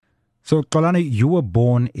So, Xolani, you were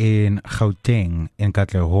born in Gauteng, in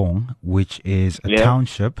Katlehong, which is a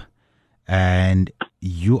township, and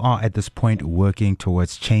you are at this point working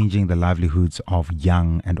towards changing the livelihoods of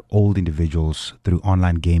young and old individuals through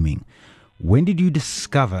online gaming. When did you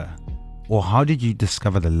discover, or how did you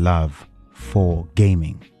discover the love for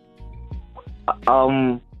gaming?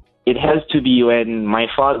 It has to be when my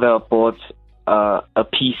father bought a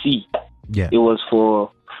PC. Yeah. It was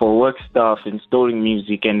for work stuff and storing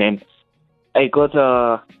music, and then I got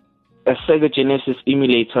a Sega Genesis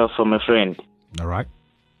emulator from a friend. All right.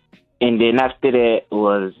 And then after that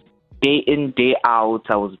was day in, day out.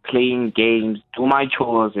 I was playing games, do my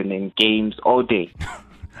chores, and then games all day.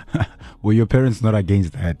 Were your parents not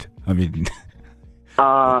against that? I mean,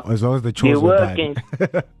 as long as the chores were done.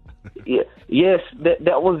 Yes,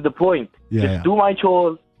 that was the point. Just do my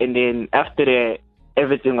chores, and then after that,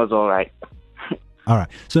 everything was all right. All right.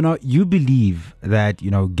 So now you believe that,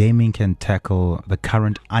 gaming can tackle the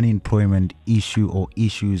current unemployment issue or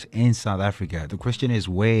issues in South Africa. The question is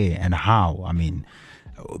where and how. I mean,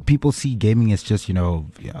 people see gaming as just, a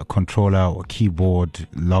controller or keyboard,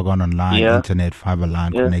 log online, internet, fiber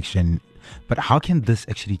line connection. But how can this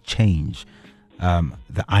actually change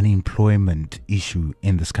the unemployment issue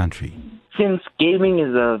in this country? Since gaming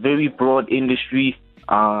is a very broad industry,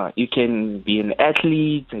 you can be an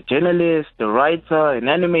athlete, a journalist, a writer, an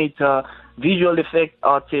animator, visual effect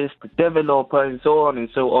artist, a developer, and so on and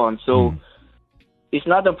so on. So it's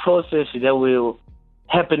not a process that will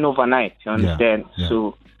happen overnight, you understand? Yeah.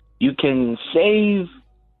 So you can save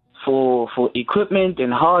for equipment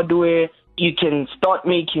and hardware. You can start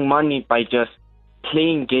making money by just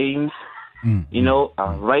playing games,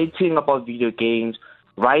 writing about video games,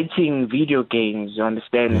 writing video games, you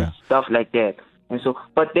understand, and stuff like that. And so,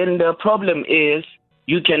 but then the problem is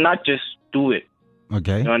you cannot just do it.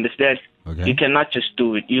 Okay. You understand? Okay. You cannot just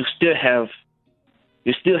do it. You still have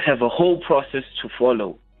a whole process to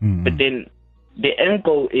follow. Mm-hmm. But then the end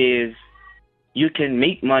goal is you can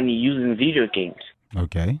make money using video games.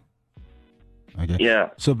 Okay. Yeah.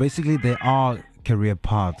 So basically there are career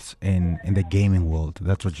paths in the gaming world.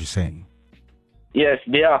 That's what you're saying. Yes,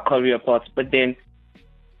 there are career paths, but then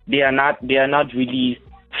they are not really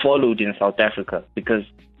followed in South Africa because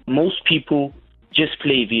most people just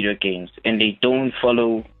play video games and they don't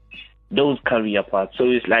follow those career paths. So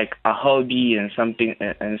it's like a hobby and something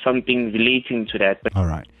relating to that. All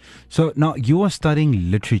right. So now you are studying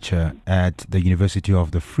literature at the University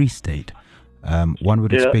of the Free State. One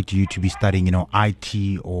would expect you to be studying,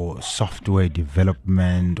 IT or software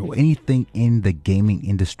development or anything in the gaming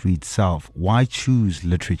industry itself. Why choose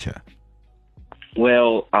literature?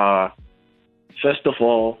 Well, first of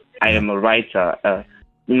all, I am a writer.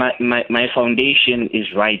 My foundation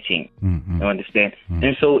is writing. Mm-hmm. You understand? Mm-hmm.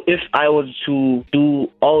 And so if I was to do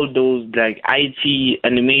all those like IT,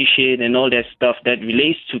 animation, and all that stuff that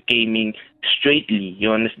relates to gaming straightly,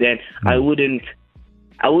 you understand? Mm-hmm.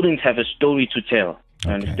 I wouldn't have a story to tell.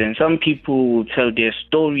 You understand? Some people will tell their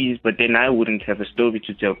stories, but then I wouldn't have a story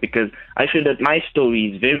to tell because I feel that my story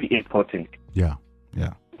is very important. Yeah.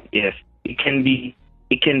 Yes, it can be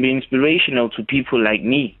inspirational to people like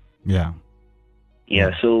me. Yeah.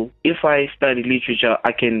 So if I study literature,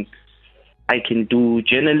 I can do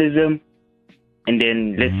journalism, and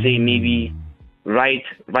then let's say maybe write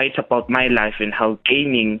about my life and how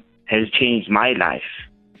gaming has changed my life.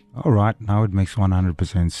 All right, now it makes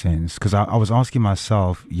 100% sense because I was asking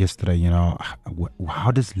myself yesterday,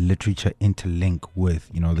 how does literature interlink with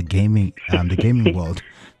the gaming world?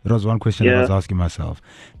 That was one question I was asking myself.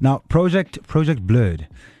 Now, Project Blurred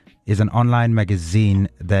is an online magazine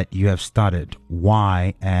that you have started.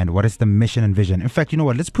 Why and what is the mission and vision? In fact, you know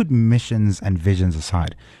what? Let's put missions and visions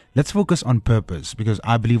aside. Let's focus on purpose because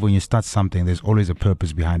I believe when you start something, there's always a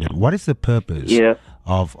purpose behind it. What is the purpose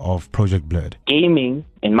of Project Blurred? Gaming,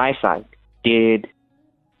 in my side, did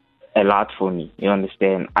a lot for me. You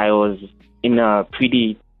understand? I was in a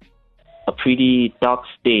pretty dark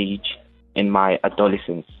stage in my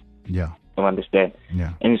adolescence. Yeah. You understand?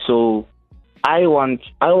 Yeah. And so I want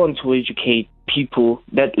to educate people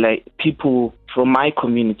from my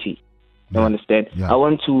community. You understand? Yeah. I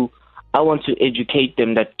want to educate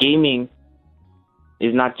them that gaming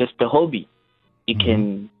is not just a hobby. It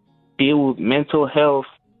can deal with mental health.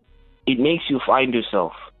 It makes you find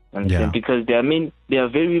yourself. Understand? Because there are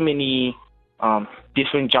very many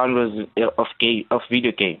different genres of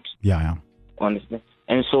video games. Yeah. Understand?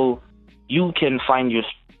 And so you can find your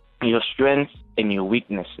strengths and your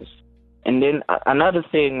weaknesses. And then another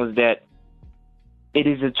thing was that it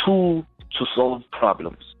is a tool to solve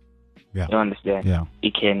problems. Yeah. You understand? Yeah.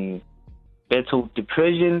 It can battle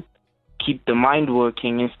depression, keep the mind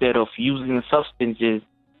working instead of using substances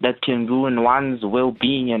that can ruin one's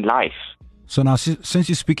well-being and life. So now, since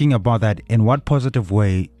you're speaking about that, in what positive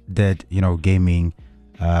way did, gaming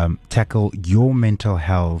tackle your mental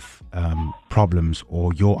health problems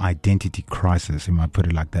or your identity crisis, if I put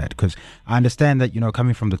it like that? Because I understand that,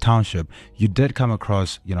 coming from the township, you did come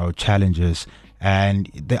across, challenges, and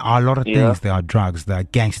there are a lot of things. There are drugs, there are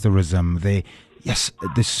gangsterism,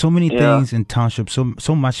 there's so many things in township,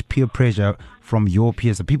 so much peer pressure from your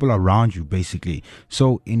peers, the people around you, basically.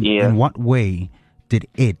 So in what way did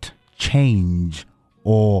it change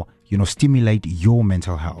or, stimulate your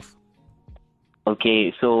mental health?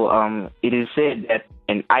 Okay, so it is said that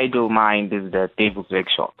an idle mind is the devil's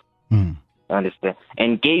workshop. You understand?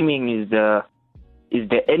 And gaming is the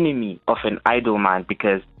enemy of an idle mind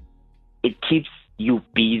because it keeps you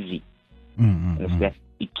busy. Understand?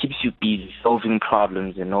 It keeps you busy solving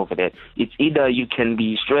problems and over that. It's either you can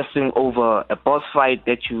be stressing over a boss fight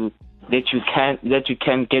that you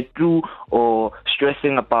can't get through, or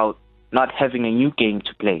stressing about not having a new game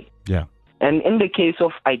to play. Yeah. And in the case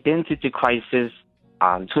of identity crisis,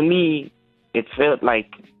 to me, it felt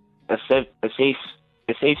like a safe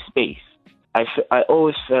space. I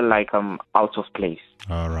always felt like I'm out of place.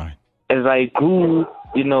 All right. As I grew,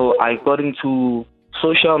 I got into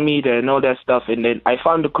social media and all that stuff, and then I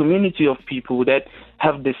found a community of people that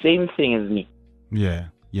have the same thing as me. Yeah.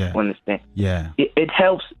 Understand? Yeah. It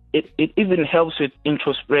helps. It even helps with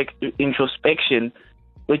introspection,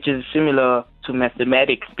 which is similar to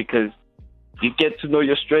mathematics, because you get to know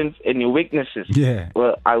your strengths and your weaknesses. Yeah.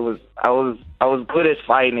 Well, I was good at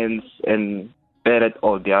finance and bad at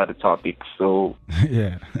all the other topics. So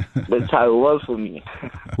yeah, that's how it was for me.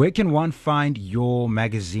 Where can one find your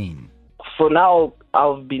magazine? For now,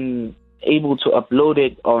 I've been able to upload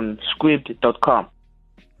it on scribd.com.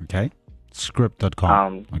 Okay.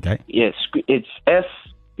 Scribd.com. Okay. Yes, it's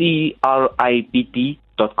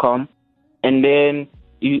scribd.com, and then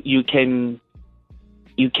you can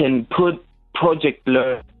put Project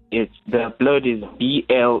Blerd. The Blerd is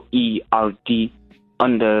BLERD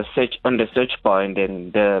on the search bar, and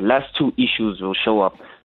then the last two issues will show up.